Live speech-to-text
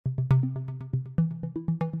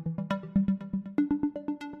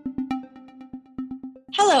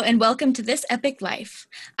Hello and welcome to This Epic Life.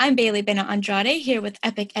 I'm Bailey Bena Andrade here with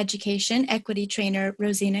Epic Education Equity Trainer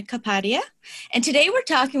Rosina Capadia. And today we're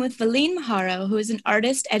talking with Valeen Maharo, who is an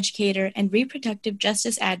artist, educator, and reproductive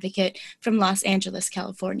justice advocate from Los Angeles,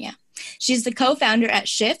 California. She's the co-founder at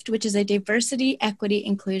Shift, which is a diversity, equity,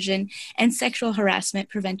 inclusion, and sexual harassment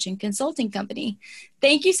prevention consulting company.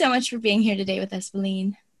 Thank you so much for being here today with us,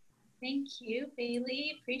 Valeen. Thank you,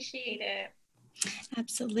 Bailey. Appreciate it.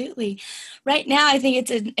 Absolutely. Right now, I think it's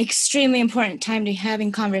an extremely important time to be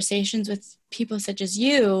having conversations with people such as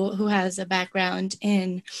you, who has a background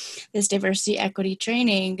in this diversity equity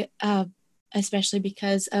training, especially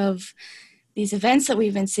because of these events that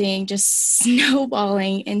we've been seeing just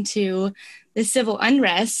snowballing into the civil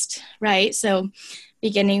unrest, right? So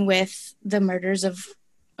beginning with the murders of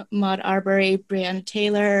Ahmaud Arbery, Breonna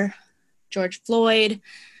Taylor, George Floyd,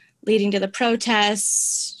 leading to the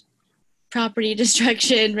protests, property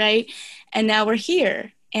destruction, right? And now we're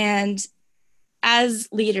here. And as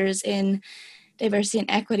leaders in diversity and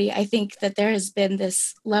equity, I think that there has been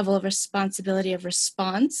this level of responsibility of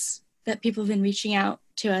response that people have been reaching out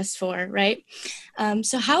to us for, right?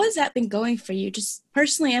 So how has that been going for you, just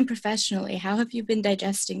personally and professionally? How have you been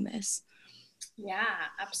digesting this? Yeah,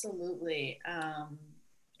 absolutely.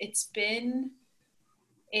 It's been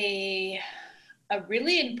a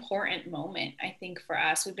really important moment, I think, for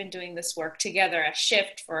us. We've been doing this work together at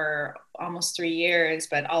Shift for almost 3 years,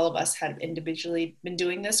 but all of us have individually been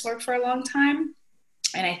doing this work for a long time.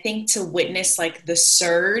 And I think to witness like the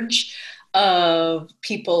surge of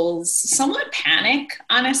people's somewhat panic,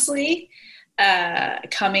 honestly,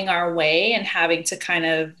 coming our way and having to kind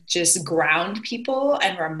of just ground people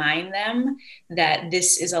and remind them that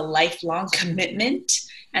this is a lifelong commitment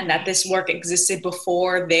and that this work existed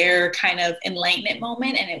before their kind of enlightenment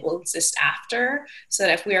moment and it will exist after. So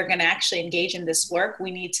that if we are going to actually engage in this work,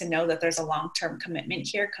 we need to know that there's a long-term commitment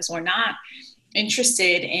here, because we're not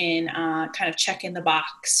interested in kind of checking the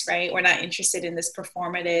box, right? We're not interested in this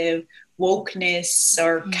performative wokeness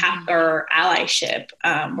or or allyship.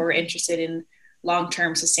 We're interested in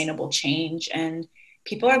long-term sustainable change, and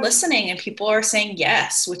people are listening and people are saying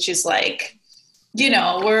yes, which is like,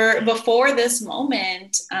 we're before this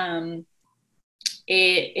moment.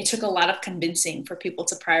 It took a lot of convincing for people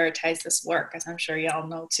to prioritize this work, as I'm sure y'all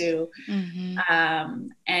know too.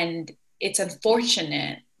 And it's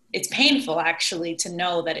unfortunate. It's painful, actually, to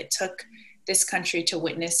know that it took this country to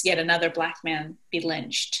witness yet another Black man be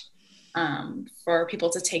lynched, for people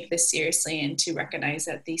to take this seriously and to recognize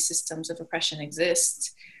that these systems of oppression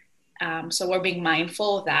exist. So we're being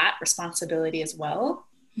mindful of that responsibility as well,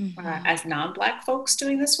 as non-Black folks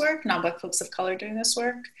doing this work, non-Black folks of color doing this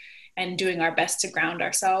work, and doing our best to ground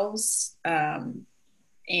ourselves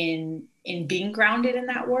in being grounded in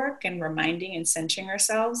that work and reminding and centering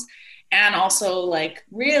ourselves. And also like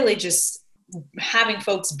really just having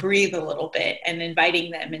folks breathe a little bit and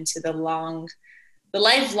inviting them into the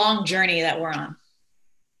lifelong journey that we're on.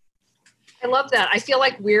 I love that. I feel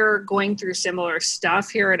like we're going through similar stuff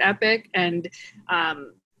here at Epic. And,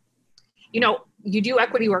 you do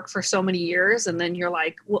equity work for so many years and then you're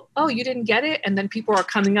like, well, oh, you didn't get it? And then people are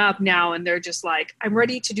coming up now and they're just like, I'm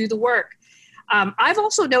ready to do the work. I've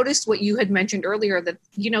also noticed what you had mentioned earlier that,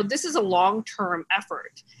 this is a long-term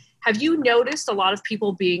effort. Have you noticed a lot of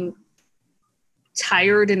people being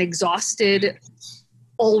tired and exhausted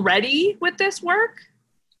already with this work?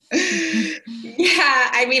 Yeah,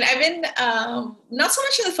 I mean, I've been, not so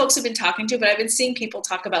much of the folks I've been talking to, but I've been seeing people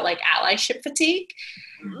talk about like allyship fatigue.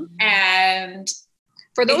 And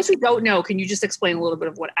for those who don't know, can you just explain a little bit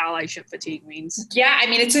of what allyship fatigue means? Yeah, I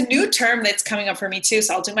mean, it's a new term that's coming up for me too,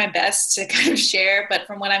 so I'll do my best to kind of share. But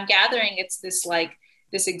from what I'm gathering, it's this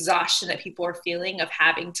exhaustion that people are feeling of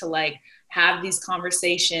having to like have these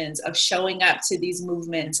conversations, of showing up to these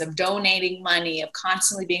movements, of donating money, of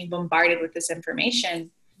constantly being bombarded with this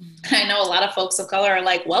information. I know a lot of folks of color are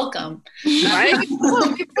like, welcome. Right?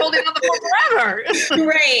 Well, keep holding on the phone forever.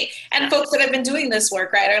 Right. And folks that have been doing this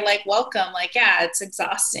work, right, are like, welcome. Like, yeah, it's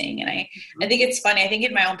exhausting. And I think it's funny. I think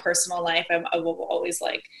in my own personal life, I've always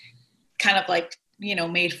like, kind of like,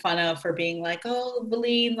 made fun of for being like, oh,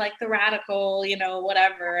 Valeen, like the radical,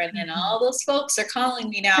 whatever. And then all those folks are calling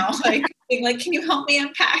me now, like, being like, can you help me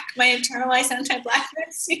unpack my internalized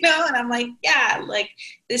anti-Blackness, And I'm like, yeah, like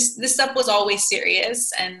this stuff was always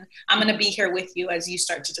serious. And I'm going to be here with you as you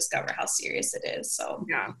start to discover how serious it is. So,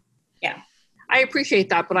 yeah. I appreciate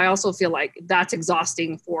that. But I also feel like that's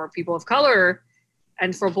exhausting for people of color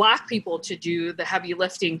and for Black people to do the heavy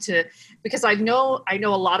lifting because I know a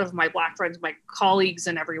lot of my Black friends, my colleagues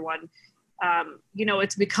and everyone,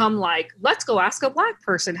 it's become like, let's go ask a Black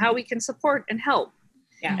person how we can support and help.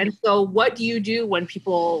 Yeah. And so what do you do when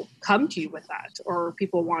people come to you with that, or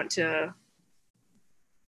people want to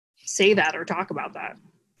say that or talk about that?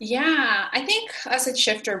 Yeah, I think us at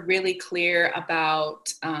Shift are really clear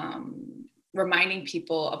about reminding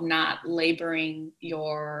people of not laboring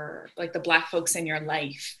the Black folks in your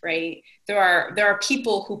life, right? There are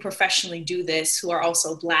people who professionally do this who are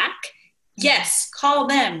also Black. Yes, call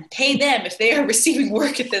them, pay them if they are receiving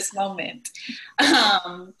work at this moment.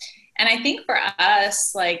 And I think for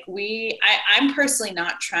us, like I'm personally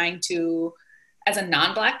not trying to, as a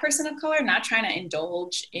non-Black person of color, not trying to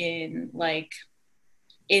indulge in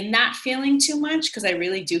that feeling too much, because I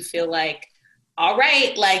really do feel like, all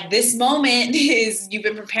right, like this moment you've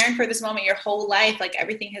been preparing for this moment your whole life, like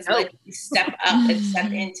everything has led you to step up and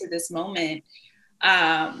step into this moment.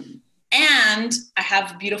 And I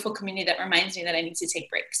have a beautiful community that reminds me that I need to take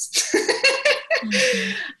breaks.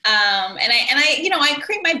 And I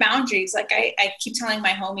create my boundaries. Like I keep telling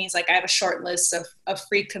my homies, like I have a short list of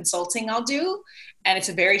free consulting I'll do, and it's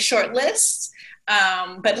a very short list.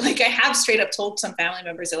 But like I have straight up told some family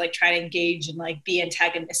members that like try to engage and like be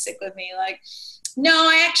antagonistic with me, like, no,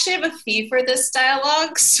 I actually have a fee for this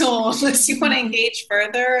dialogue. So unless you want to engage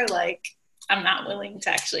further, like I'm not willing to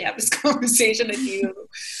actually have this conversation with you,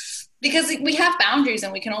 because we have boundaries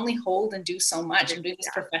and we can only hold and do so much. I'm doing this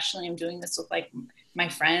professionally. I'm doing this with like my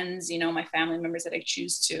friends, my family members that I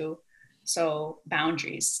choose to. So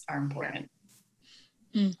boundaries are important.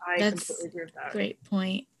 That's completely agree with that. Great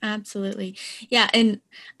point. Absolutely. Yeah. And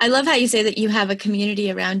I love how you say that you have a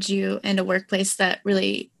community around you and a workplace that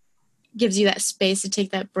really gives you that space to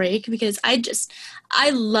take that break, because I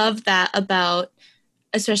love that about,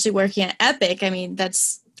 especially working at Epic. I mean,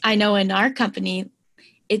 I know in our company,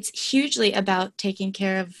 it's hugely about taking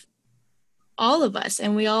care of all of us.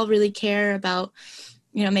 And we all really care about,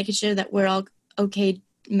 making sure that we're all okay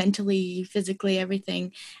mentally, physically,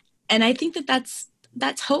 everything. And I think that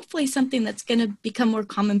that's hopefully something that's going to become more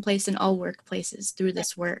commonplace in all workplaces through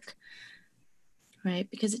this work, right?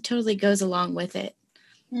 Because it totally goes along with it.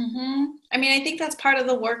 Mm-hmm. I mean, I think that's part of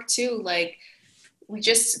the work too. Like we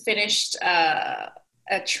just finished a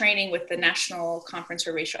training with the National Conference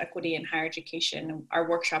for Racial Equity in Higher Education. Our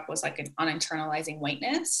workshop was like on internalizing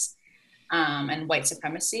whiteness and white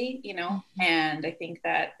supremacy, and I think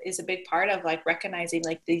that is a big part of like recognizing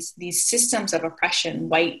like these systems of oppression,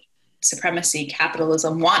 white supremacy,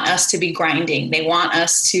 capitalism, want us to be grinding. They want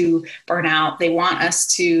us to burn out. They want us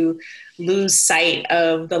to lose sight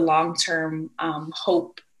of the long-term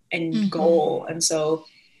hope and goal. And so,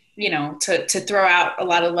 to throw out a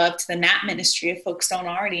lot of love to the NAP ministry, if folks don't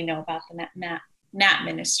already know about the NAP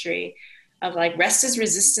ministry, of like rest is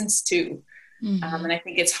resistance too. And I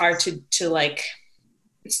think it's hard to like,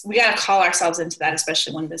 we got to call ourselves into that,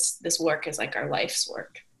 especially when this work is like our life's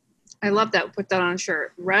work. I love that. Put that on a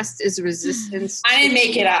shirt. Rest is resistance. I didn't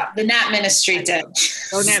make it up. The NAP ministry did.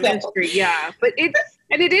 Oh, NAP ministry. Yeah. But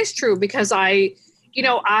it is true, because I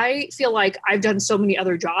feel like I've done so many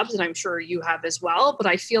other jobs, and I'm sure you have as well, but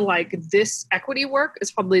I feel like this equity work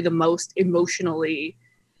is probably the most emotionally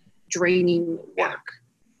draining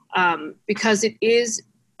work. Because it is,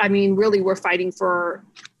 I mean, really we're fighting for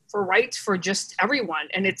rights for just everyone.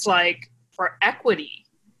 And it's like for equity.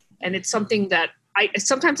 And it's something that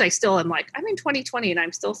sometimes I still am like, I'm in 2020 and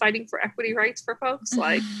I'm still fighting for equity rights for folks.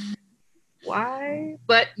 Like, why?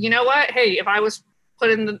 But you know what? Hey, if I was put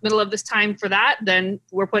in the middle of this time for that, then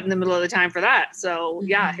we're put in the middle of the time for that. So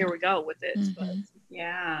yeah, here we go with it. But.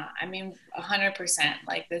 Yeah, I mean, 100%.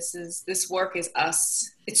 Like this work is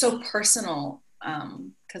us. It's so personal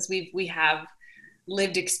because we have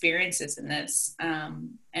lived experiences in this,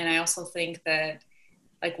 and I also think that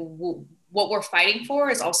like what we're fighting for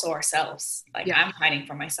is also ourselves. Like I'm fighting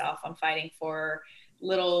for myself. I'm fighting for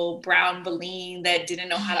little brown Valine that didn't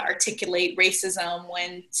know how to articulate racism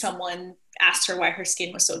when someone asked her why her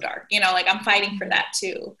skin was so dark. Like I'm fighting for that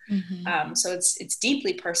too. So it's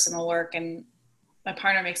deeply personal work, and my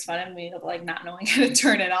partner makes fun of me of like not knowing how to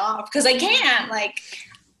turn it off, because I can't. Like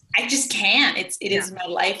I just can't. It is my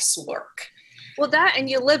life's work. Well, that, and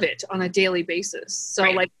you live it on a daily basis. So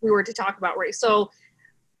like we were to talk about race. So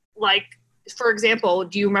like, for example,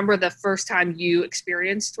 do you remember the first time you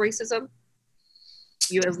experienced racism?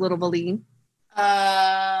 You as little Valine?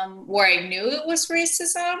 Where I knew it was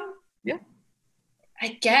racism? Yeah.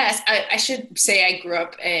 I guess I should say I grew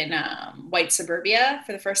up in white suburbia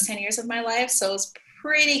for the first 10 years of my life. So it was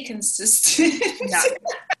pretty consistent. Yeah.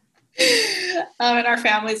 And our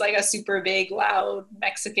family's like a super big, loud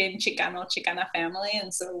Mexican Chicana family.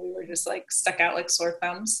 And so we were just like stuck out like sore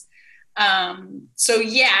thumbs. So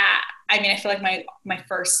yeah, I mean, I feel like my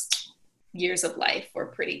first years of life were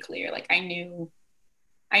pretty clear. Like I knew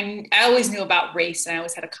I always knew about race, and I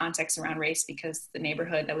always had a context around race because the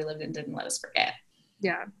neighborhood that we lived in didn't let us forget.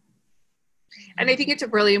 Yeah. And I think it's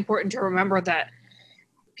really important to remember that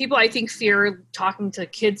people, I think, fear talking to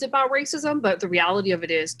kids about racism, but the reality of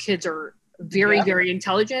it is kids are very, very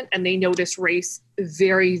intelligent, and they notice race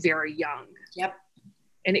very, very young. Yep.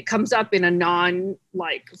 And it comes up in a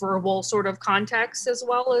verbal sort of context, as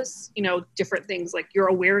well as, different things, like your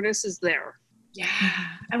awareness is there. Yeah.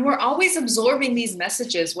 And we're always absorbing these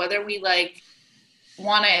messages, whether we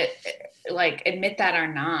want to admit that or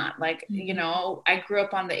not. I grew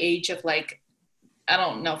up on the age of I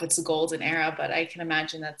don't know if it's the golden era, but I can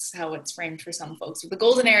imagine that's how it's framed for some folks. The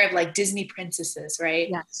golden era of Disney princesses, right?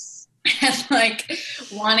 Yes. And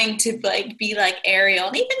wanting to be like Ariel.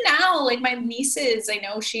 And even now, my nieces, I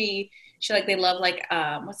know they love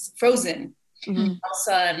what's Frozen. Mm-hmm.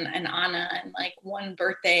 Elsa and Anna, and one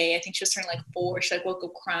birthday, I think she was turning 4. She woke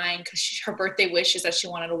up crying because her birthday wish is that she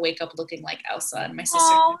wanted to wake up looking like Elsa. And my sister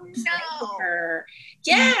no. her,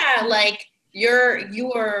 yeah,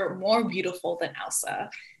 you are more beautiful than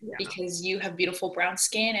Elsa because you have beautiful brown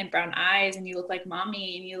skin and brown eyes, and you look like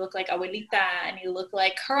mommy, and you look like abuelita, and you look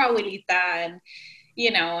like her abuelita, and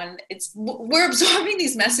and we're absorbing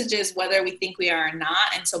these messages whether we think we are or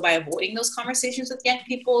not. And so by avoiding those conversations with young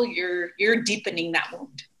people, you're deepening that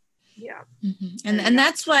wound. Yeah. Mm-hmm. And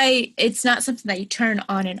that's why it's not something that you turn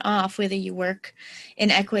on and off, whether you work in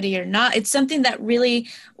equity or not. It's something that really,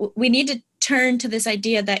 we need to turn to this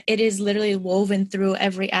idea that it is literally woven through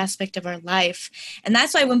every aspect of our life. And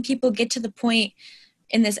that's why when people get to the point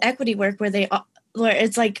in this equity work where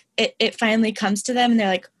it's it finally comes to them and they're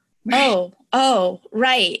like, oh,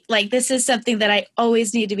 right. This is something that I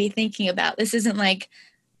always need to be thinking about. This isn't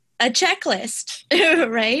a checklist,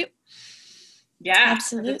 right? Yeah,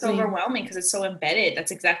 absolutely. It's overwhelming because it's so embedded.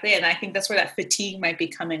 That's exactly it. And I think that's where that fatigue might be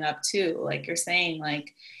coming up too. Like you're saying,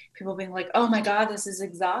 people being oh my God, this is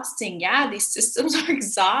exhausting. Yeah, these systems are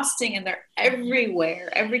exhausting and they're everywhere.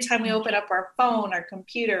 Every time we open up our phone, our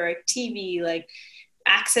computer, our TV,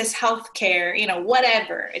 access healthcare,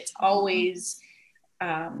 whatever. It's always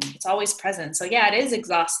present. So yeah, it is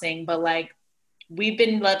exhausting, but we've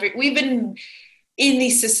been in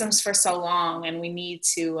these systems for so long, and we need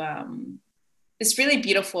to, it's really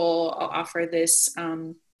beautiful. I'll offer this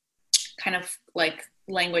kind of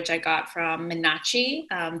language I got from Minachi.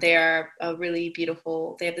 They are a really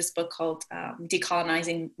beautiful, they have this book called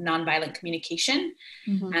Decolonizing Nonviolent Communication.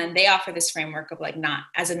 Mm-hmm. And they offer this framework of not,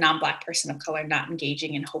 as a non-Black person of color, not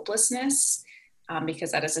engaging in hopelessness,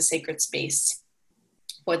 because that is a sacred space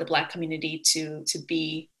for the Black community to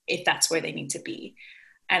be, if that's where they need to be.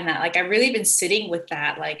 And that I've really been sitting with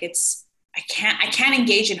that. I can't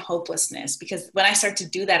engage in hopelessness, because when I start to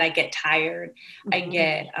do that, I get tired. Mm-hmm. I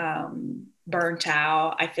get burnt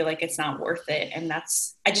out. I feel like it's not worth it. And I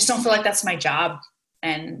just don't feel like that's my job.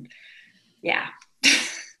 And yeah.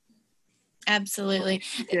 Absolutely.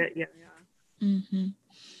 Yeah. Mm-hmm.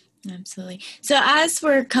 Absolutely. So as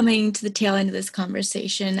we're coming to the tail end of this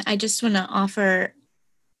conversation, I just want to offer,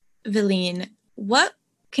 Veline, what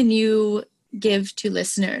can you give to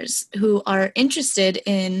listeners who are interested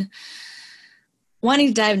in wanting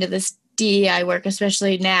to dive into this DEI work,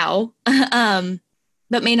 especially now,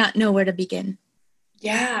 but may not know where to begin?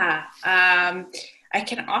 Yeah. I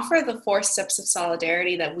can offer the 4 steps of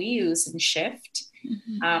solidarity that we use in SHIFT.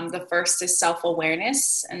 Mm-hmm. The first is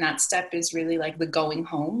self-awareness. And that step is really the going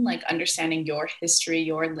home, understanding your history,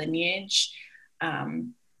 your lineage,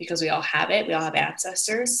 because we all have it. We all have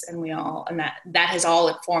ancestors, and that has all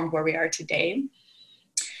informed where we are today.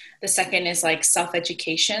 The second is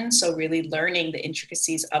self-education. So really learning the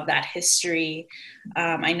intricacies of that history.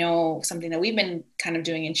 I know something that we've been kind of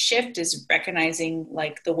doing in SHIFT is recognizing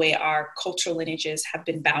the way our cultural lineages have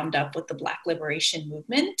been bound up with the Black liberation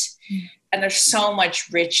movement. Mm-hmm. And there's so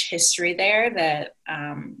much rich history there that,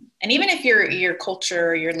 and even if your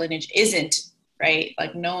culture, your lineage isn't, right,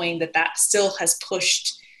 knowing that still has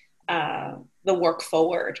pushed the work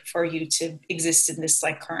forward for you to exist in this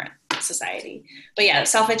current society. But yeah,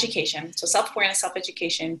 self-education. So self-awareness,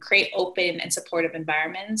 self-education, create open and supportive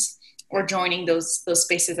environments, or joining those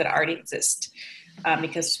spaces that already exist.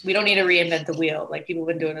 Because we don't need to reinvent the wheel. People have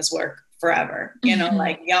been doing this work forever.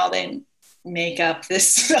 Mm-hmm. Y'all didn't make up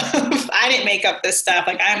this stuff. I didn't make up this stuff.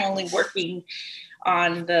 I'm only working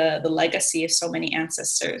on the legacy of so many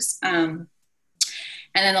ancestors.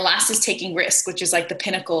 And then the last is taking risk, which is the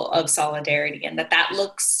pinnacle of solidarity. And that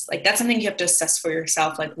looks that's something you have to assess for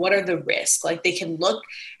yourself. What are the risks? They can look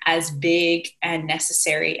as big and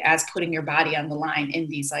necessary as putting your body on the line in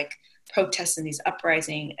these protests and these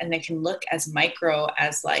uprising. And they can look as micro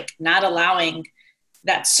as not allowing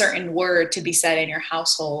that certain word to be said in your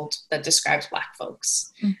household that describes Black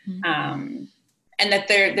folks. And that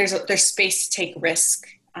there's space to take risk,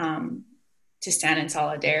 to stand in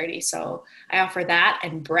solidarity. So I offer that,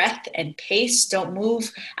 and breath and pace. Don't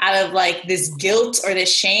move out of like this guilt or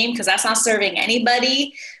this shame, because that's not serving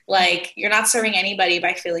anybody. Like, you're not serving anybody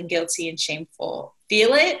by feeling guilty and shameful.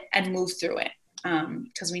 Feel it and move through it,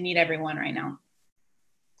 because we need everyone right now.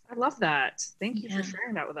 I love that. Thank you for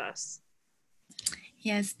sharing that with us.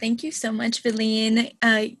 Yes, thank you so much, Valine.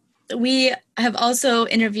 We have also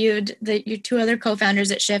interviewed your two other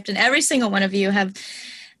co-founders at Shift, and every single one of you have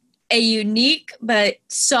a unique but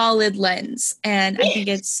solid lens. And I think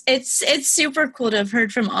it's super cool to have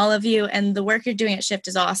heard from all of you, and the work you're doing at Shift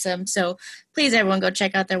is awesome. So please, everyone, go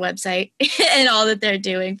check out their website and all that they're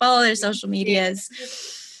doing. Follow their social medias.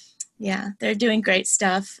 Yeah, they're doing great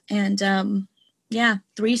stuff. And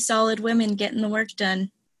 3 solid women getting the work done.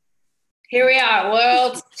 Here we are,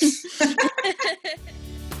 world.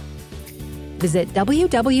 Visit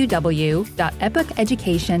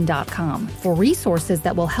www.epocheducation.com for resources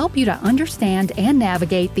that will help you to understand and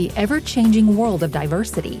navigate the ever-changing world of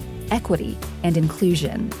diversity, equity, and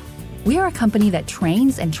inclusion. We are a company that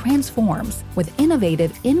trains and transforms with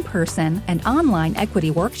innovative in-person and online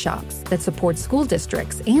equity workshops that support school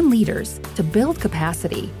districts and leaders to build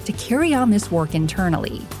capacity to carry on this work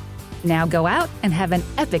internally. Now go out and have an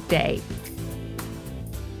epic day.